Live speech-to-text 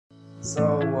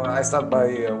So I start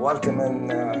by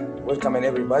welcoming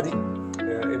everybody.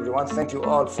 Everyone, thank you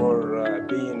all for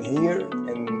being here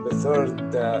in the third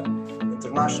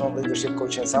International Leadership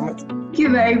Coaching Summit. Thank you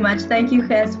very much. Thank you,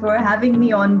 Ches, for having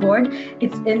me on board.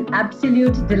 It's an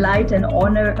absolute delight and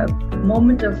honor, a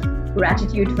moment of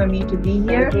gratitude for me to be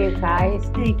here. Thank you, guys.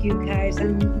 Thank you, guys.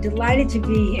 I'm delighted to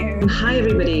be here. Hi,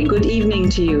 everybody. Good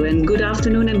evening to you, and good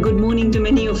afternoon and good morning to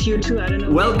many of you too. I don't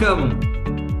know. Welcome,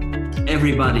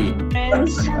 everybody.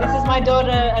 Friends, this is my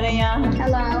daughter, Araya.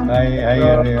 Hello. Hi,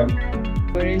 Araya.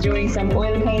 We're enjoying some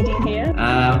oil painting here.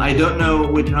 I don't know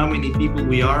with how many people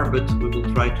we are, but we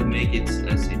will try to make it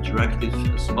as interactive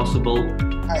as possible.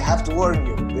 I have to warn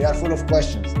you, they are full of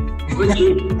questions.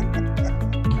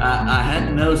 I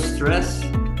had no stress.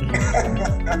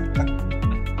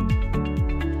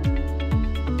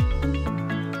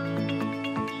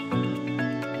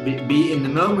 Be in the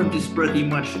moment is pretty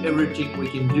much everything we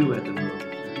can do at the moment.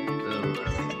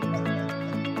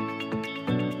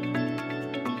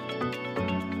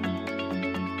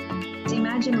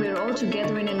 Imagine we're all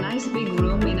together in a nice big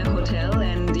room in a hotel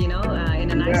and, in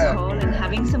a nice hall and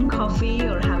having some coffee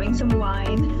or having some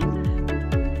wine.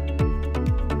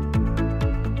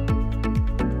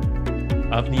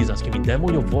 Avni is asking me, demo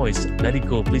your voice, let it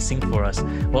go, please sing for us.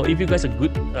 Well, if you guys are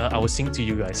good, I will sing to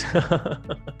you guys.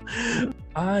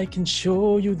 I can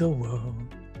show you the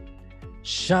world,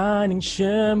 shining,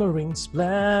 shimmering,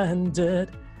 splendid.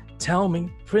 Tell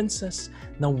me, princess,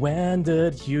 now when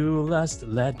did you last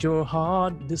let your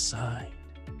heart decide?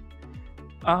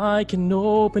 I can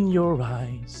open your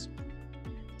eyes,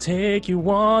 take you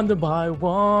wonder by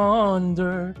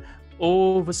wonder,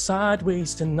 over,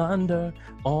 sideways, and under,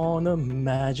 on a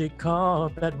magic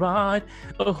carpet ride,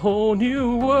 a whole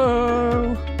new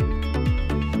world.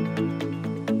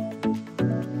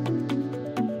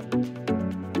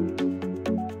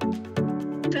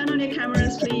 Turn on your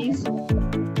cameras, please.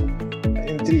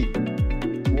 In 3,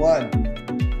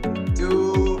 1,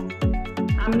 2,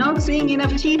 I'm not seeing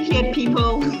enough teeth yet,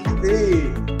 people.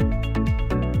 3.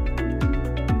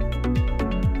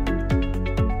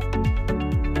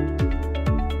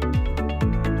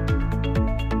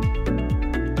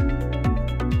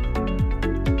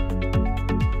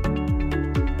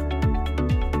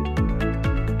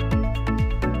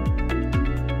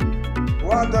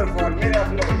 Wonderful, many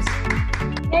applause.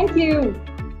 Thank you.